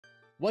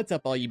What's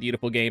up, all you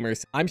beautiful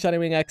gamers? I'm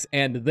ShadowWingX,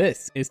 and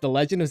this is The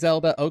Legend of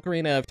Zelda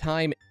Ocarina of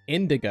Time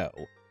Indigo.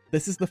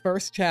 This is the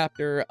first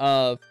chapter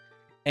of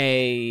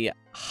a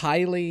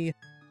highly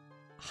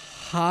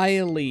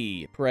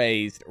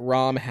praised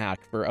ROM hack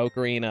for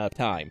Ocarina of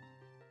Time.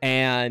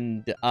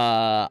 And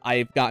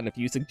I've gotten a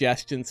few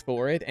suggestions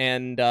for it,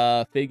 and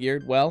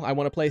figured, well, I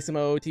want to play some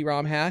OOT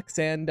ROM hacks,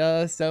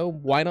 and so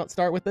why not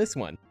start with this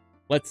one?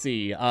 Let's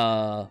see,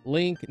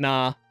 Link,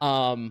 nah,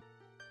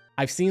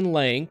 I've seen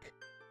Link.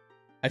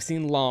 I've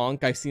seen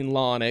Lonk, I've seen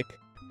Lonic.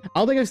 I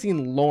don't think I've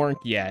seen Lornk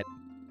yet.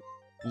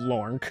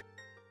 Lornk.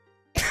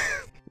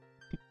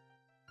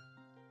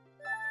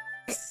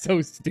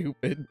 So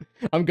stupid.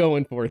 I'm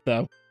going for it,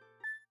 though.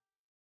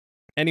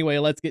 Anyway,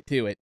 let's get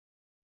to it.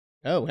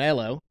 Oh,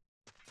 hello.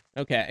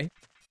 Okay.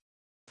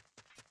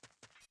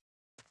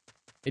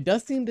 It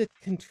does seem to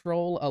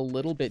control a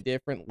little bit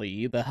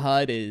differently. The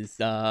HUD is,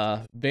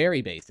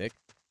 very basic.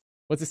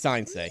 What's the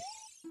sign say?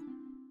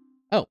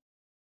 Oh.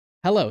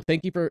 Hello,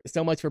 thank you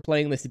so much for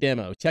playing this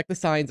demo. Check the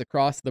signs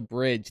across the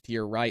bridge to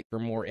your right for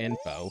more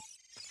info.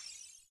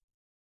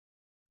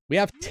 We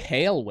have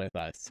Tail with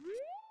us.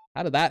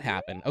 How did that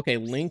happen? Okay,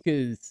 Link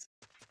is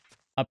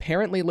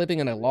apparently living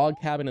in a log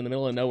cabin in the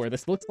middle of nowhere.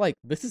 This looks like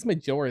this is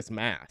Majora's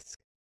Mask.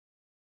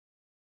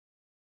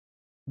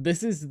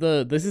 This is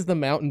the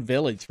mountain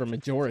village from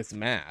Majora's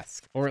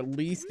Mask, or at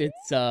least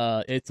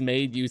it's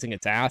made using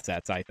its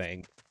assets, I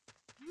think.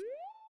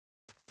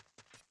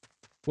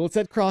 Well, it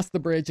said cross the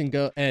bridge and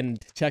go and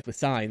check the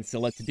signs, so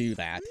let's do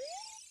that.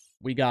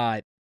 We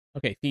got,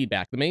 okay,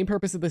 feedback. The main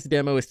purpose of this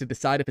demo is to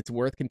decide if it's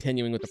worth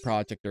continuing with the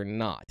project or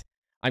not.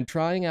 I'm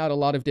trying out a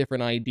lot of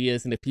different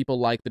ideas, and if people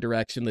like the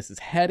direction this is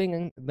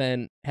heading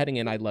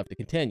in, I'd love to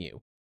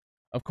continue.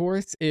 Of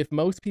course, if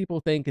most people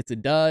think it's a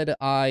dud,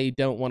 I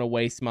don't want to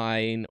waste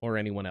mine or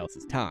anyone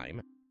else's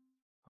time.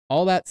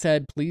 All that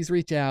said, please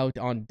reach out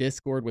on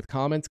Discord with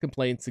comments,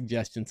 complaints,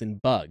 suggestions,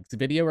 and bugs.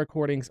 Video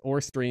recordings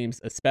or streams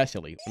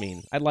especially. I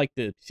mean, I'd like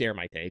to share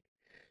my take.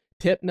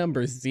 Tip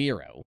number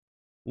 0.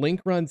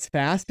 Link runs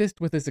fastest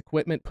with his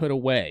equipment put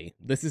away.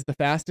 This is the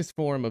fastest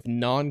form of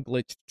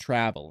non-glitched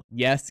travel.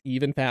 Yes,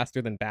 even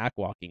faster than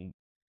backwalking.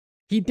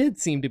 He did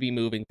seem to be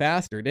moving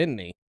faster, didn't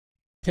he?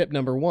 Tip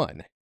number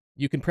 1.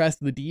 You can press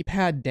the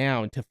D-pad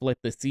down to flip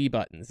the C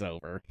buttons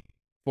over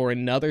for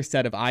another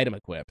set of item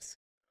equips.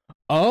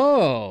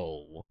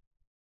 Oh!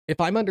 If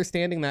I'm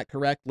understanding that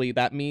correctly,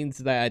 that means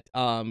that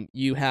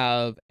you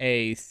have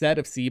a set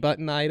of C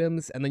button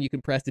items, and then you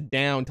can press it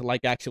down to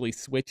like actually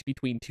switch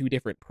between two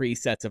different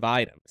presets of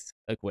items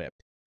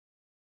equipped.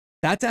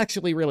 That's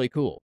actually really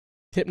cool.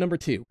 Tip number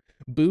 2.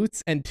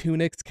 Boots and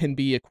tunics can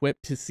be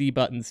equipped to C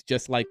buttons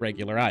just like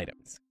regular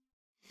items.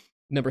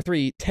 Number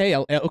 3,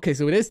 Tail. Okay,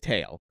 so it is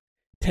Tail.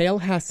 Tail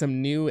has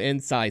some new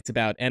insights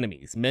about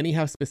enemies. Many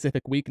have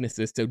specific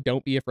weaknesses, so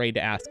don't be afraid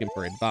to ask him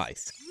for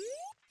advice.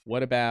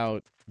 What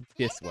about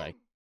this way?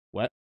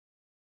 What?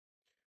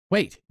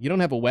 Wait, you don't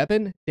have a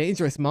weapon?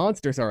 Dangerous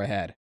monsters are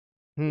ahead.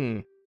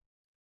 Could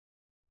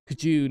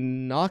you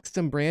knock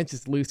some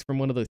branches loose from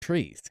one of the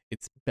trees?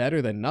 It's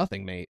better than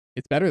nothing, mate.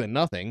 It's better than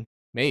nothing.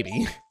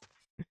 Maybe.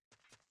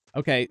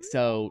 Okay,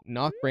 so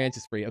knock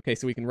branches free. Okay,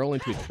 so we can roll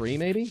into a tree,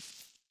 maybe?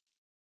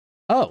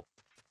 Oh.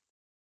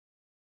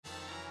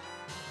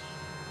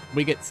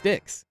 We get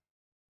sticks.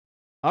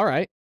 All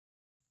right.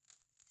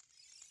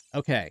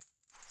 Okay.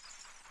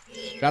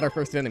 Got our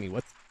first enemy.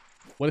 What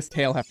does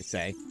Tail have to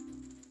say?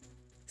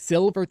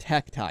 Silver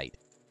Tektite.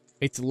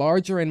 It's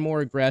larger and more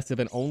aggressive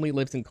and only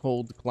lives in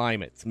cold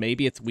climates.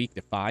 Maybe it's weak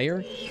to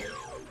fire?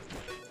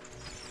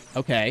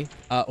 Okay.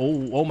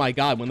 Oh my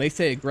god. When they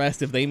say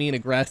aggressive, they mean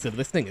aggressive.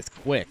 This thing is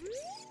quick.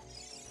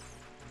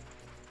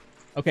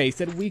 Okay, he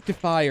said weak to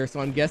fire, so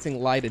I'm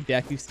guessing light a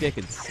Deku stick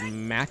and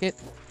smack it.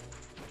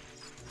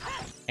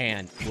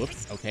 And,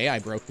 whoops. Okay, I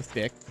broke the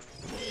stick.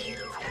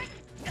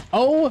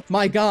 Oh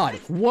my god!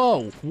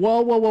 Whoa!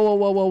 Whoa, whoa, whoa, whoa,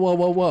 whoa, whoa, whoa,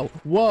 whoa, whoa!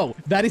 Whoa!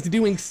 That is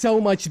doing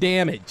so much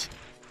damage!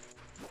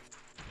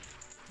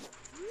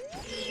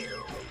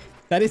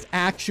 That is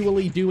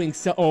actually doing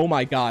so- oh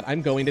my god,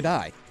 I'm going to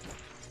die.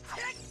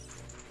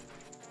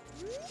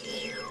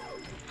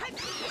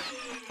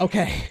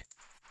 Okay.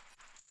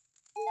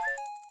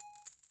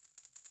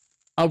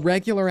 A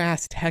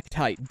regular-ass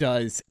Tektite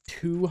does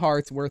 2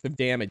 hearts worth of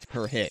damage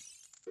per hit.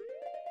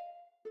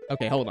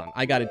 Okay, hold on.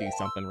 I gotta do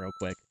something real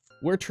quick.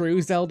 We're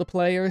true Zelda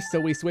players, so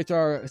we switch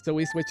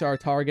our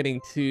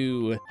targeting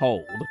to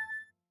hold.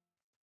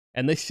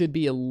 And this should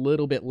be a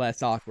little bit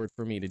less awkward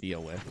for me to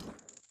deal with.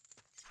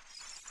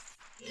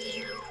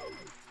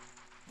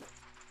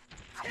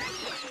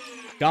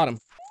 Got him.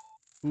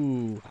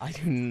 Ooh, I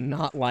do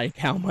not like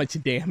how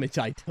much damage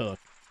I took.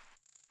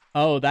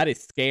 Oh, that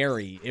is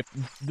scary. If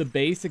the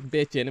basic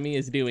bitch enemy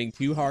is doing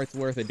 2 hearts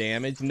worth of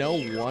damage,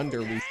 no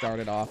wonder we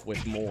started off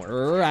with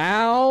more.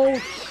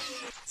 Ow!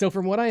 So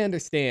from what I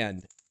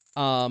understand,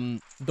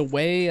 the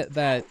way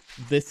that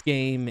this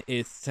game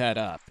is set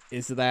up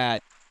is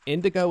that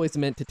Indigo is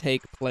meant to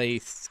take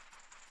place,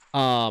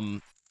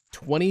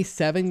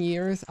 27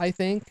 years, I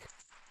think,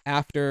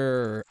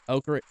 after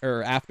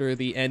after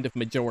the end of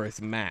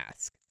Majora's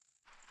Mask.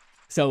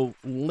 So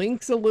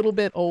Link's a little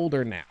bit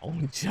older now,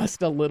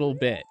 just a little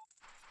bit.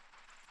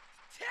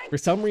 For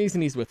some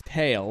reason he's with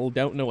Tail,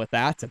 don't know what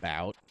that's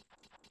about.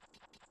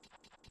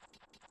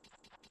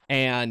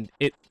 And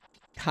it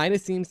kind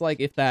of seems like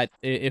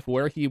if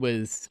where he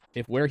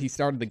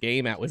started the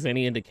game at was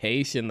any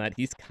indication, that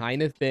he's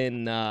kind of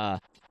been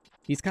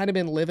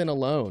living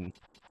alone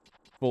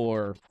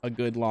for a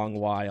good long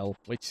while,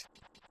 which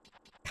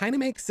kind of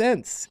makes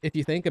sense if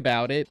you think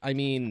about it. I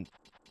mean,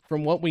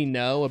 from what we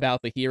know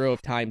about the Hero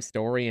of Time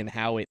story and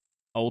how it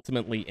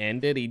ultimately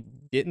ended, he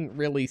didn't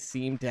really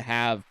seem to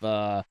have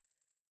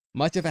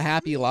much of a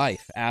happy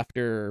life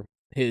after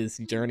his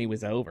journey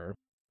was over.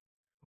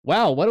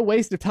 Wow, what a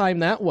waste of time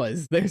that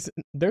was.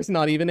 There's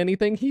not even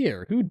anything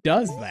here. Who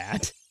does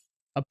that?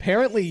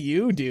 Apparently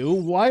you do.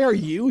 Why are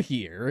you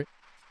here?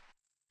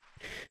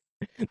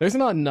 There's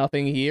not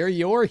nothing here.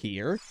 You're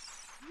here.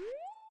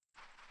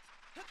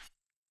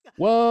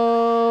 Whoa!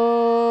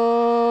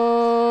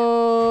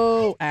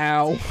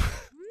 Ow.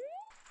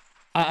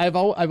 I've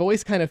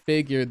always kind of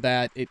figured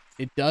that it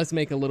does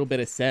make a little bit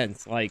of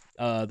sense. Like,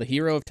 the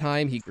Hero of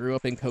Time, he grew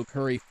up in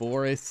Kokiri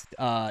Forest,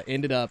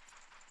 ended up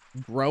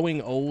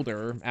growing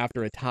older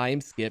after a time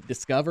skip,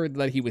 discovered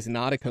that he was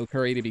not a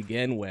Kokiri to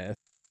begin with,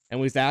 and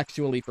was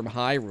actually from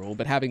Hyrule,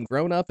 but having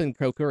grown up in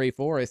Kokiri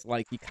Forest,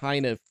 like, he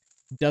kind of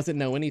doesn't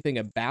know anything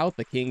about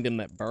the kingdom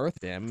that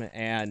birthed him,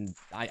 and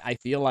I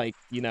feel like,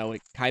 you know,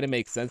 it kind of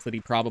makes sense that he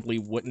probably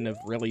wouldn't have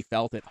really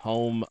felt at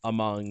home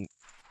among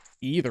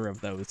either of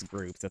those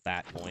groups at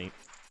that point.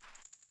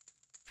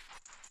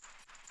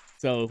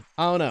 So,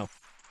 I don't know.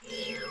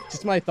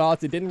 Just my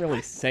thoughts. It didn't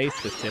really say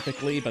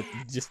specifically, but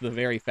just the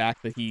very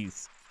fact that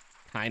he's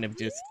kind of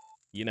just,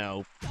 you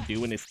know,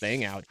 doing his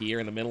thing out here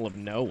in the middle of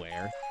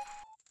nowhere.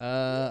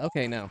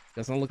 Okay, no.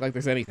 Doesn't look like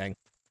there's anything.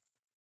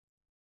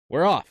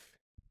 We're off.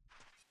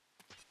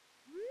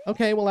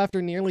 Okay, well,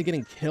 after nearly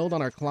getting killed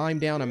on our climb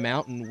down a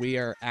mountain, we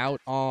are out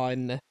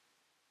on...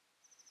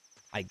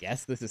 I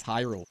guess this is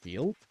Hyrule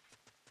Field?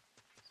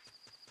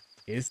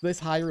 Is this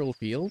Hyrule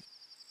Field?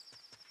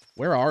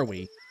 Where are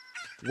we?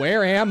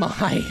 Where am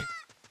I?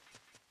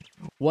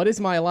 What is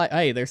my life?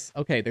 Hey, there's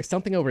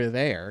something over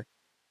there.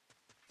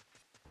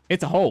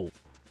 It's a hole.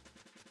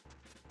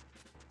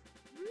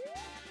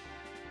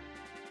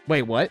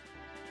 Wait, what?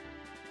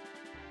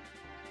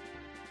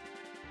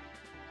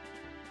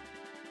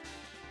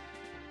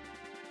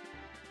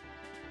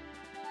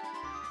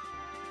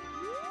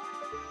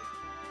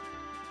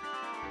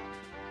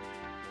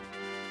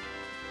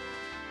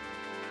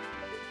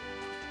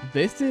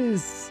 This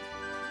is...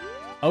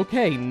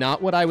 okay, not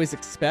what I was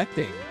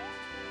expecting.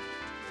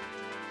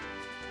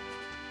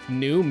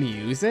 New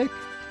music?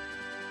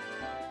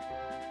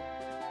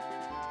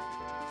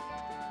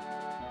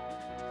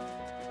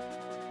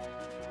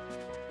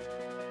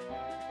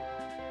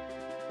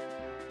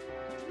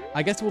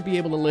 I guess we'll be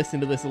able to listen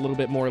to this a little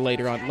bit more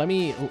later on.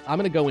 I'm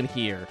gonna go in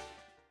here.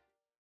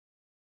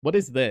 What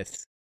is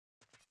this?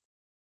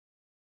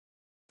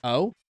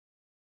 Oh?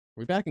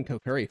 We're back in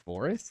Kokiri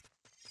Forest?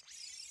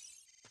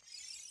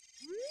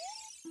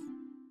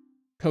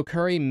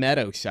 Kokiri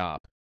Meadow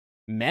Shop.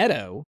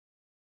 Meadow?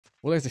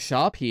 Well, there's a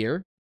shop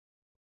here.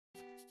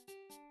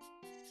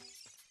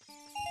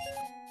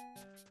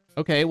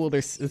 Okay, well,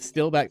 there's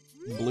still that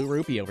blue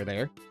rupee over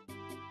there.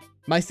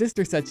 My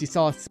sister said she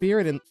saw a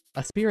spirit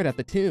at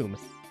the tomb.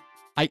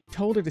 I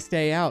told her to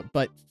stay out,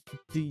 but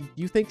do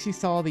you think she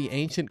saw the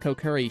ancient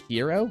Kokiri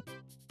hero?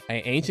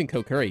 Ancient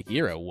Kokiri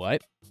hero,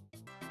 what?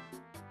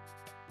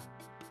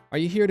 Are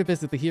you here to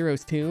visit the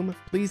hero's tomb?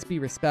 Please be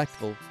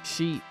respectful.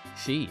 She,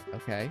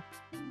 okay.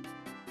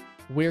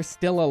 We're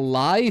still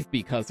alive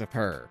because of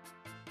her.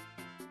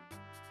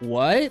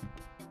 What?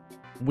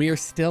 We're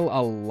still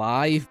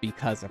alive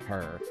because of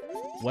her.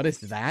 What does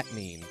that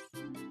mean?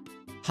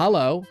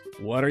 Hello,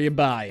 what are you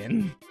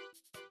buying?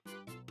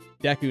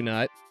 Deku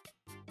Nut.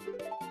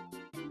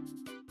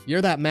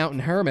 You're that mountain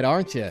hermit,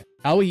 aren't you?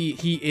 Oh,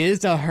 he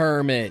is a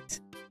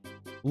hermit.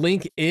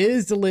 Link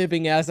is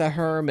living as a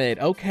hermit.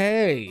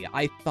 Okay,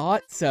 I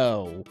thought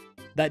so.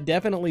 That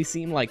definitely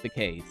seemed like the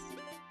case.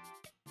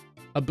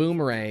 A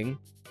boomerang.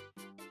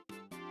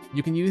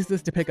 You can use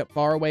this to pick up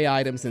faraway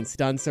items and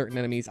stun certain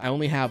enemies. I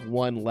only have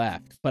one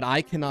left, but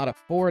I cannot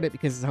afford it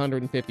because it's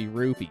 150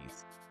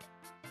 rupees.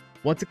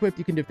 Once equipped,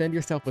 you can defend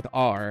yourself with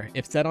R.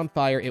 If set on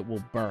fire, it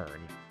will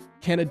burn.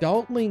 Can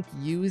adult Link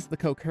use the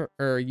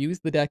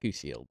Deku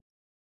Shield?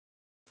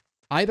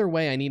 Either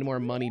way, I need more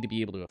money to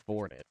be able to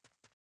afford it.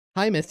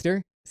 Hi,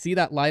 mister. See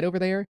that light over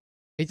there?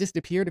 It just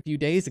appeared a few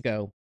days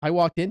ago. I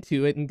walked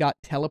into it and got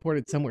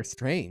teleported somewhere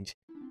strange.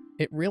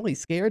 It really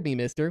scared me,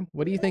 mister.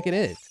 What do you think it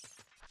is?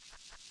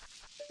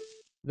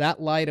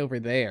 That light over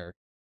there.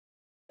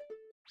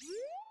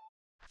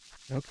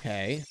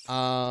 Okay.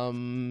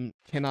 Can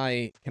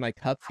I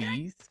cut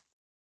these?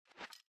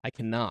 I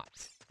cannot.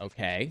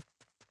 Okay.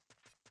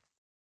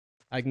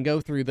 I can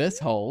go through this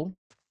hole.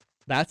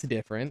 That's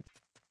different.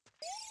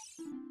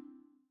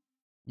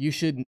 You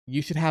should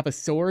have a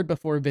sword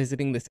before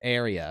visiting this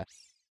area.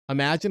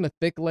 Imagine a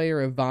thick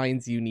layer of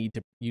vines you need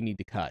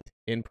to cut.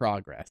 In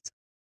progress.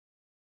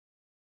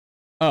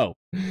 Oh.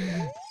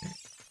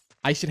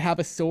 I should have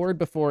a sword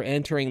before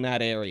entering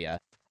that area.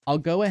 I'll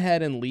go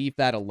ahead and leave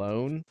that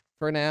alone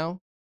for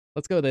now.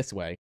 Let's go this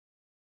way.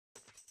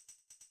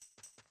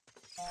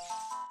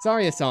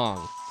 Sorry, a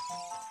song.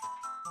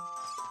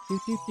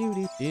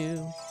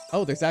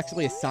 Oh, there's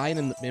actually a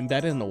sign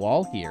embedded in the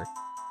wall here.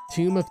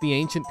 Tomb of the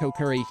ancient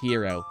Kokiri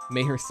hero.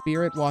 May her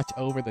spirit watch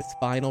over this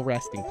final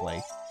resting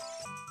place.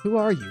 Who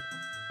are you?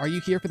 Are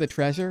you here for the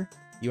treasure?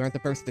 You aren't the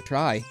first to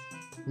try.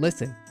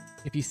 Listen,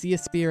 if you see a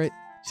spirit,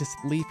 just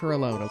leave her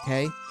alone,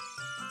 okay?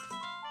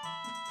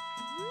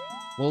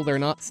 Well, they're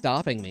not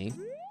stopping me.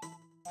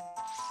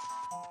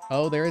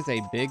 Oh, there is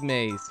a big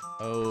maze.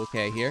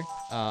 Okay, here.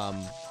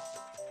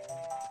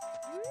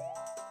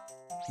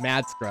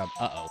 Mad Scrub.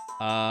 Uh-oh.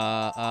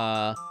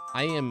 I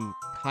am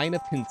kind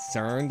of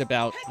concerned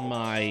about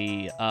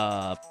my,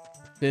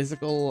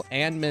 physical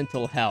and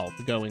mental health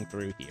going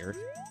through here.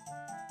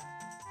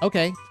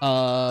 Okay,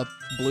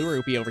 blue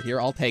rupee over here.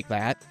 I'll take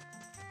that.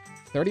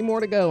 30 more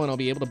to go and I'll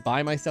be able to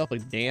buy myself a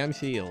damn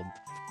shield.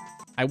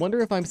 I wonder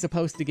if I'm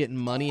supposed to get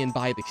money and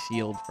buy the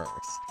shield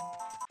first.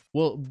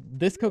 Well,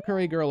 this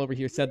Kokiri girl over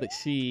here said that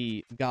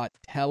she got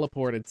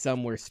teleported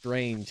somewhere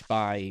strange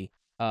by,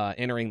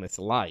 entering this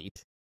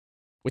light.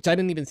 Which I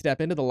didn't even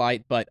step into the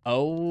light, but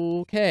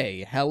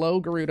okay. Hello,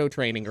 Gerudo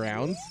Training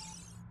Grounds.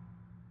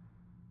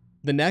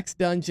 The next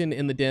dungeon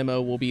in the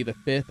demo will be the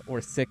 5th or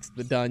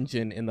 6th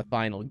dungeon in the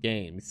final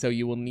game, so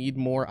you will need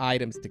more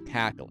items to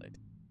tackle it.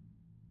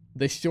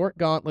 The short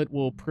gauntlet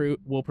will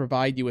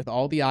provide you with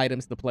all the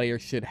items the player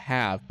should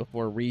have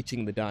before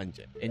reaching the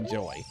dungeon.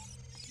 Enjoy.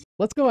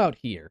 Let's go out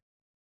here.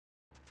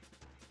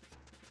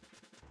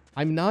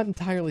 I'm not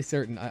entirely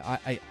certain.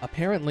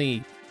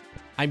 Apparently,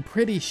 I'm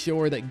pretty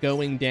sure that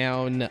going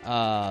down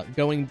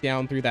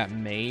through that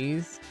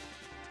maze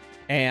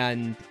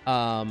and,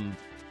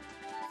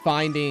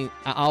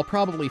 I'll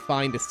probably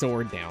find a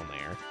sword down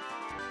there.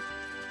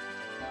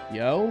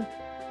 Yo?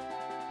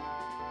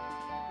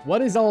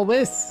 What is all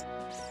this?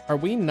 Are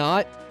we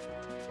not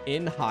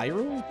in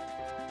Hyrule?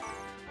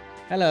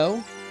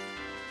 Hello?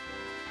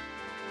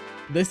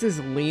 This is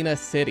Lena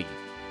City,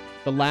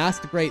 the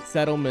last great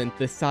settlement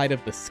this side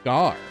of the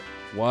Scar.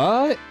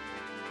 What?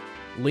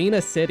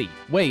 Lena City.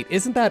 Wait,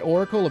 isn't that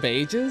Oracle of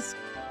Ages?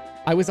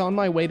 I was on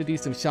my way to do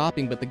some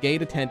shopping, but the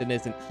gate attendant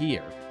isn't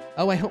here.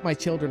 Oh, I hope my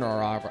children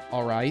are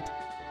alright.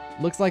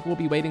 Looks like we'll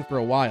be waiting for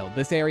a while.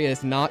 This area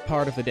is not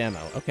part of the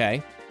demo.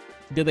 Okay.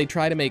 Did they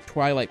try to make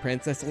Twilight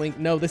Princess Link?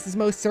 No, this is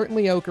most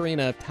certainly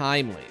Ocarina of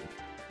Time Link.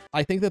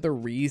 I think that the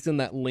reason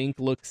that Link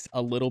looks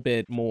a little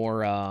bit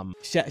more,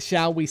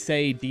 shall we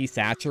say,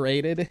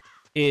 desaturated,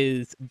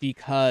 is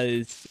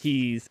because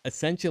he's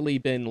essentially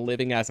been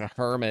living as a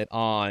hermit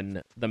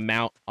on a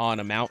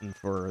mountain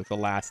for the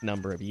last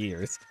number of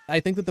years. I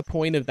think that the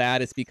point of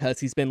that is because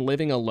he's been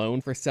living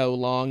alone for so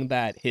long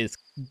that his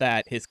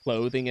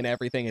clothing and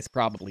everything has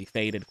probably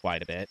faded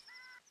quite a bit.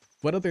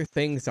 What other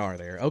things are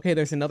there? Okay,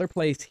 there's another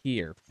place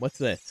here. What's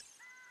this?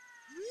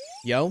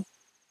 Yo?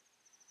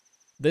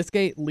 This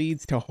gate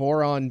leads to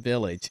Horon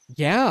Village.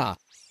 Yeah!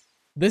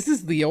 This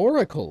is the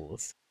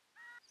Oracles!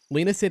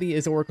 Lena City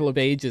is Oracle of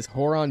Ages.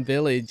 Horon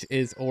Village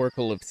is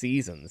Oracle of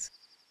Seasons.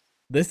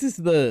 This is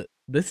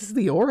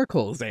the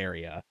Oracles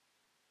area.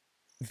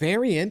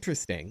 Very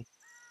interesting.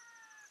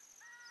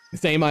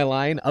 Say my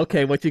line?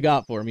 Okay, what you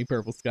got for me,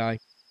 Purple Sky?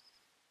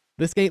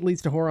 This gate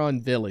leads to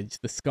Horon Village.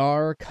 The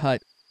scar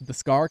cut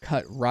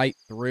right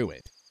through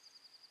it.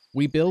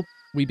 We built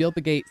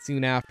the gate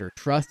soon after.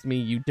 Trust me,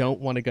 you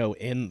don't want to go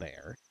in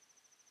there.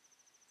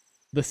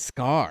 The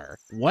scar.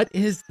 What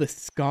is the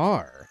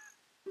scar?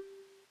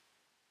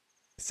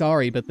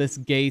 Sorry, but this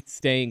gate's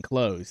staying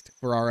closed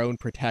for our own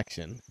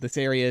protection. This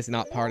area is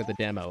not part of the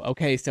demo.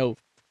 Okay, so,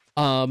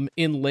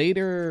 in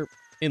later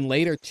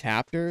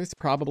chapters,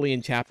 probably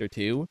in chapter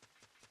 2,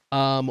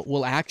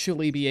 we'll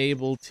actually be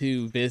able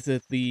to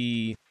visit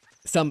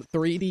some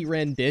 3D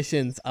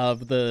renditions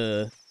of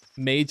the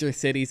major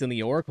cities in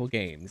the Oracle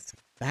games.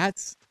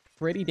 That's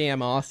pretty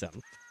damn awesome.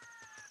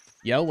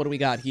 Yo, what do we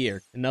got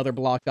here? Another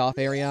blocked off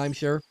area, I'm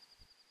sure?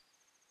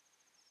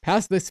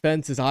 Past this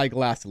fence is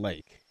Eyeglass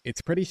Lake.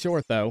 It's pretty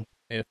short, though,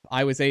 if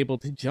I was able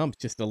to jump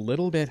just a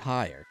little bit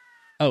higher.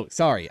 Oh,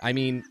 sorry, I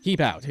mean, keep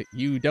out.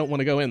 You don't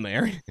want to go in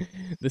there.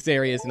 This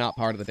area is not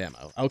part of the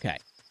demo. Okay.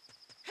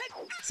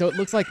 So it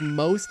looks like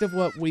most of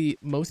what we're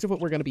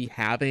going to be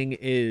having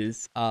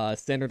is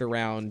centered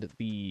around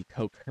the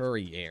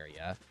Kokiri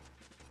area.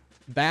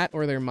 That,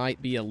 or there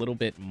might be a little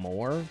bit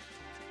more.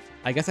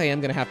 I guess I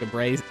am going to have to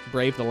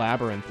brave the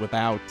labyrinth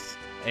without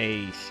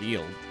a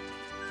shield.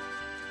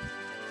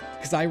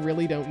 Because I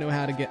really don't know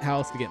how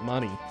else to get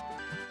money.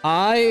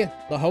 I,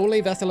 the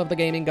holy vessel of the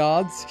gaming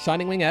gods,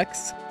 Shining Wing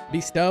X,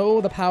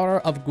 bestow the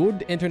power of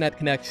good internet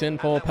connection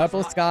for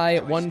Purple Sky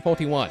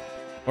 141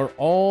 for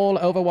all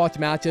Overwatch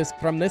matches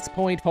from this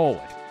point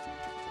forward.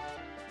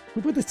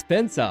 Who put this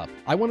fence up?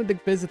 I wanted to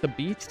visit the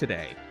beach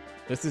today.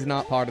 This is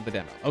not part of the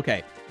demo.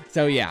 Okay,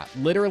 so yeah,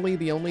 literally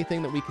the only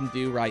thing that we can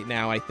do right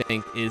now, I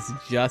think, is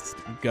just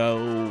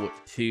go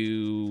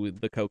to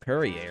the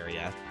Kokiri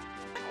area.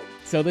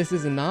 So this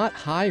is not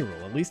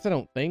Hyrule, at least I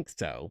don't think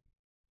so.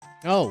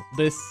 Oh,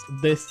 this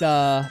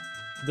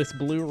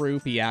blue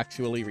rupee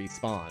actually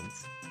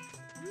respawns.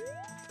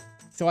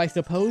 So I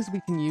suppose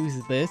we can use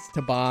this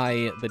to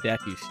buy the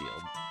Deku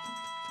Shield.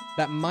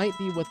 That might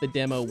be what the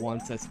demo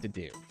wants us to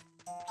do,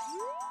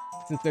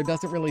 since there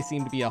doesn't really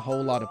seem to be a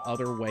whole lot of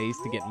other ways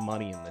to get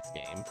money in this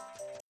game.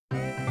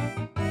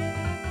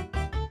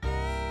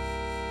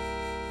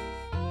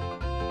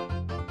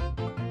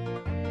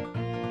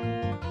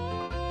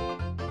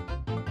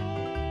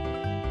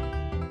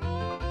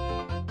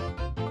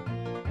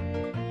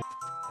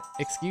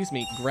 Excuse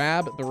me,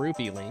 grab the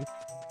rupee, Link.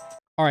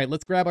 Alright,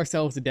 let's grab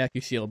ourselves a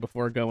Deku Shield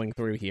before going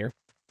through here.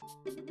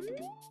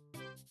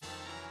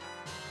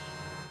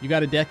 You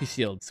got a Deku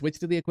Shield. Switch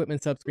to the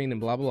equipment subscreen and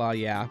blah blah blah,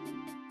 yeah.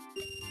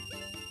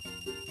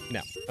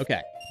 No,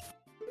 okay.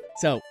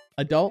 So,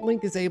 Adult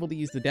Link is able to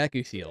use the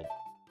Deku Shield.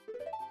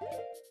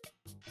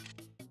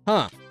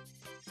 Huh.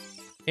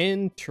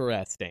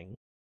 Interesting.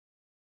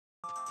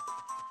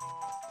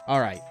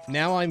 Alright,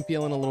 now I'm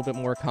feeling a little bit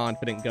more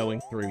confident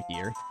going through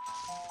here.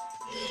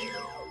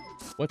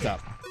 What's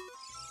up?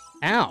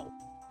 Ow!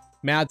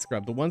 Mad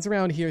Scrub, the ones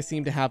around here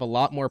seem to have a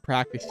lot more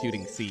practice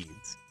shooting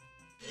seeds.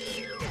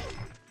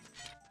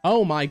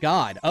 Oh my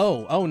god.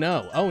 Oh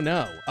no. Oh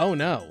no. Oh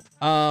no.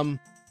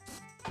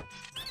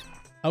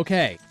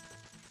 Okay.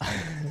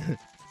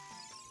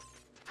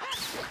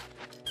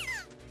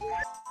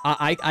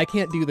 I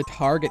can't do the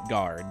target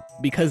guard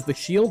because the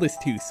shield is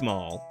too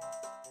small.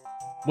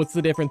 What's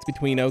the difference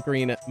between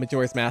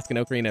Majora's Mask and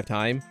Ocarina of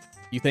Time?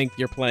 You think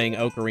you're playing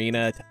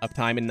Ocarina of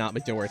Time and not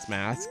Majora's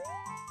Mask?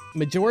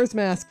 Majora's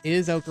Mask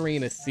is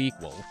Ocarina's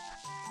sequel.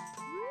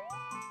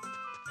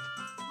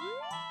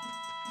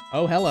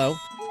 Oh, hello.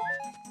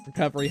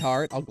 Recovery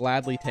heart, I'll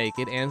gladly take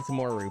it, and some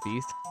more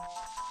rupees.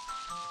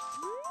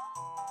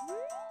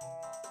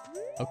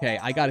 Okay,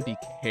 I gotta be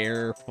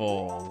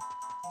careful.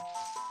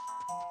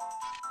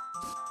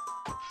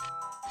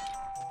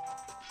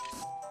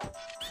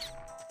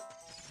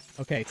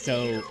 Okay,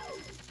 so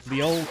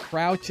the old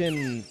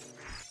crouching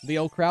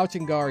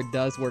guard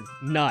does work.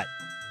 Nut.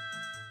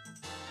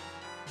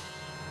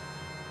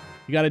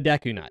 You got a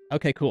Deku Nut.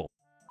 Okay, cool.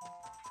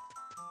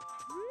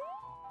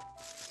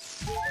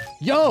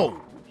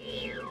 Yo!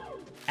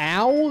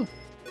 Ow!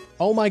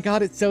 Oh my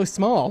god, it's so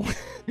small.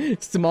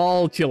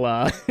 Small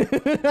Chilla.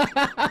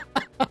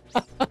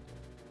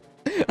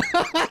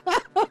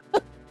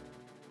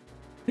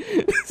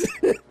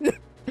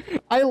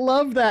 I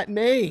love that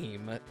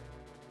name.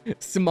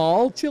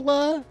 Small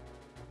Chilla?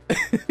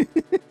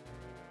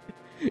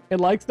 It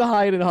likes to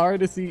hide in hard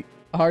to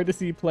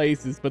see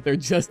places, but they're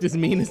just as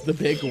mean as the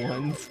big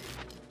ones.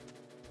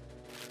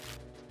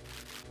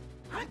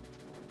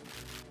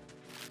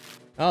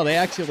 Oh, they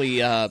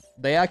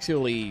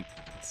actually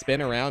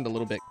spin around a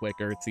little bit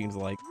quicker, it seems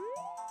like.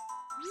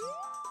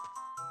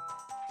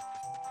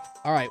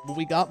 Alright, well,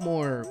 we got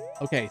more...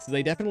 Okay, so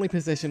they definitely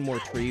position more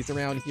trees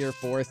around here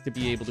for us to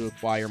be able to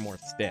acquire more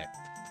sticks.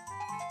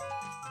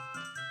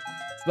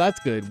 So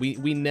that's good.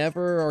 We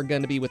never are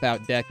going to be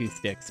without Deku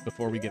sticks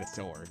before we get a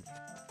sword.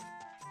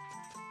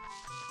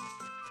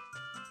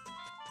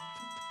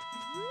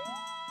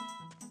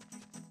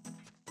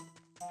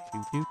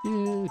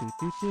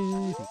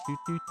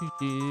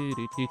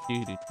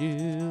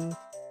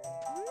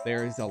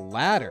 There's a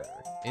ladder.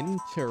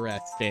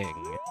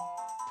 Interesting.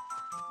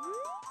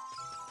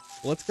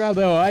 Let's grab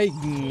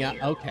the...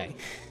 Okay.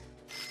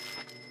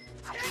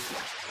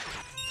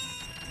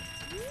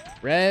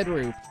 Red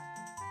roof.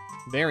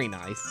 Very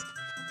nice.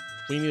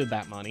 We needed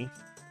that money.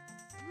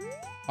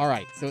 All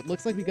right, so it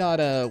looks like we got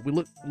a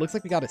looks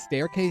like we got a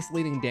staircase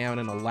leading down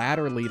and a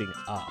ladder leading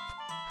up.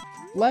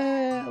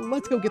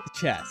 Let's go get the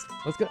chest.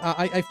 Let's go.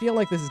 I feel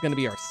like this is gonna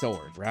be our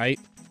sword, right?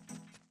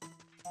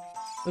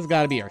 This has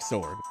got to be our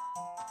sword.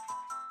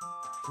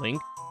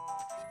 Link,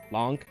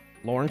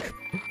 Lork.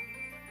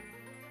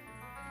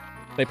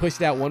 They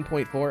pushed out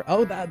 1.4.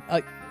 Oh,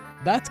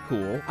 that's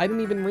cool. I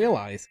didn't even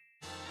realize.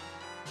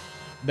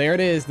 There it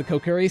is, the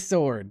Kokiri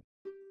sword.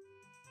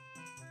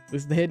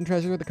 This is the hidden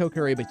treasure of the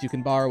Kokiri, but you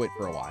can borrow it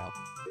for a while.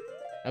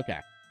 Okay.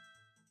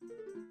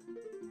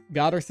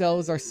 Got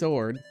ourselves our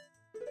sword.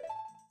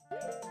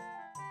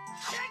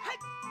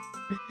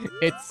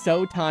 It's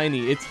so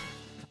tiny. It's...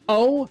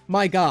 Oh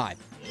my god.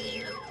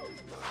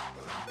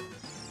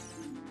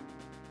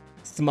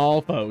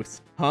 Small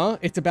foes. Huh?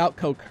 It's about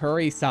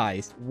Kokiri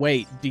size.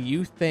 Wait, do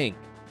you think...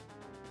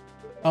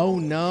 Oh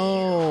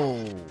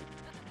no.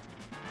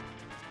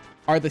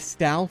 Are the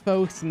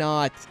Stalfos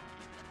not...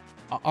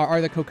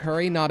 Are the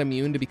Kokiri not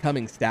immune to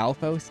becoming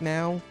Stalfos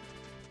now?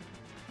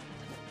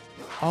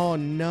 Oh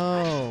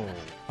no.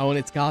 Oh, and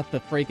it's got the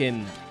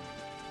freaking...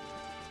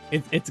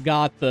 It's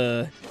got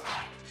the...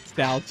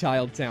 Stal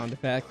Child sound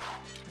effect.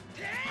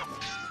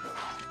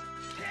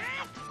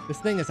 This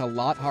thing is a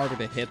lot harder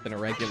to hit than a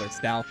regular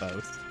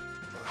Stalfos.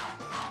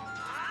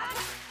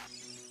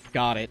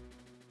 Got it.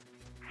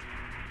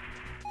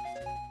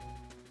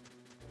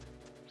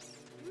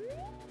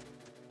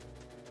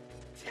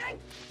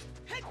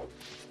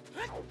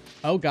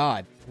 Oh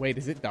god. Wait,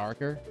 is it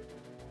darker?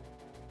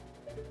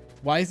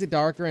 Why is it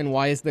darker and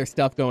why is there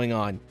stuff going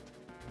on?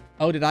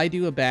 Oh, did I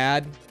do a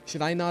bad?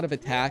 Should I not have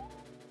attacked?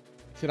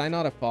 Should I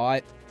not have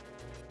fought?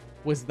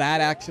 Was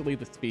that actually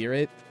the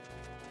spirit?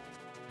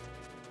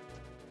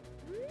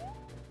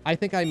 I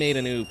think I made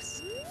an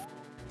oops.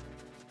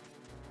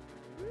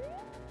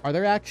 Are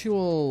there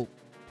actually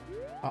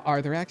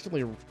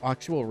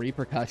actual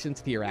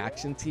repercussions to your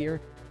actions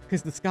here?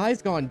 Because the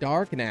sky's gone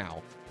dark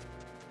now.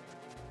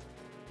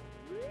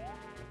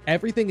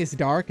 Everything is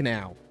dark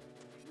now.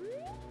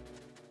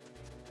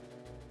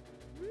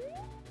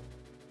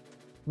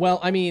 Well,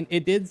 I mean,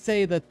 it did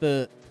say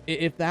that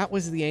if that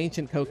was the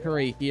ancient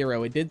Kokiri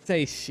hero, it did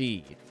say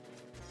she.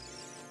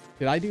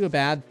 Did I do a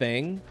bad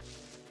thing?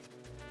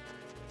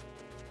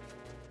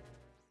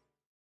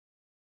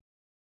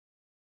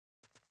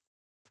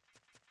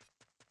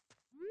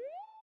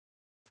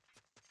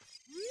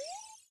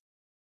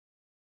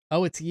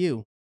 Oh, it's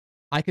you.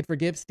 I could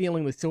forgive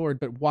stealing the sword,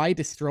 but why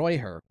destroy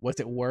her? Was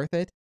it worth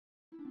it?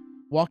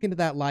 Walk into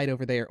that light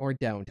over there, or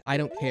don't. I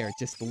don't care.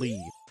 Just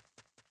leave.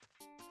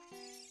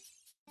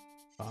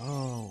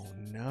 Oh,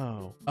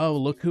 no. Oh,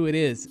 look who it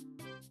is.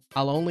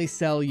 I'll only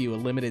sell you a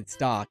limited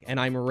stock, and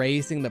I'm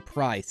raising the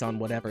price on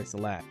whatever's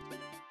left.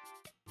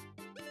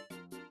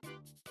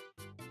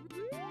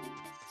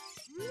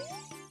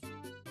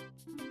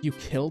 You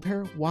killed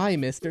her? Why,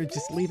 mister?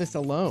 Just leave us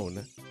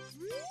alone.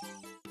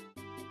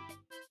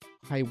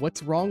 Hi,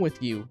 what's wrong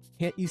with you?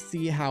 Can't you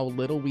see how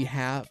little we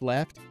have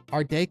left?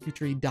 Our Deku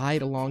Tree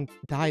died long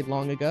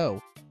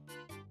ago.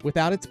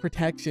 Without its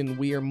protection,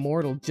 we are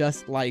mortal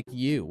just like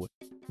you.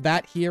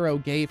 That hero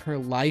gave her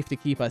life to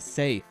keep us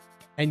safe,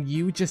 and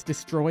you just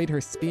destroyed her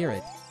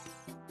spirit.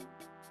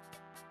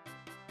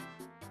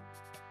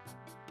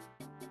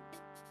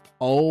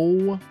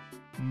 Oh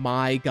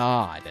my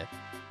god.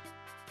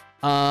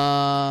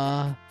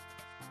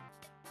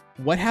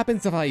 What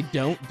happens if I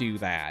don't do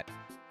that?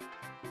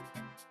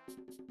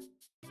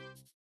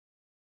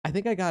 I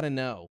think I gotta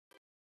know.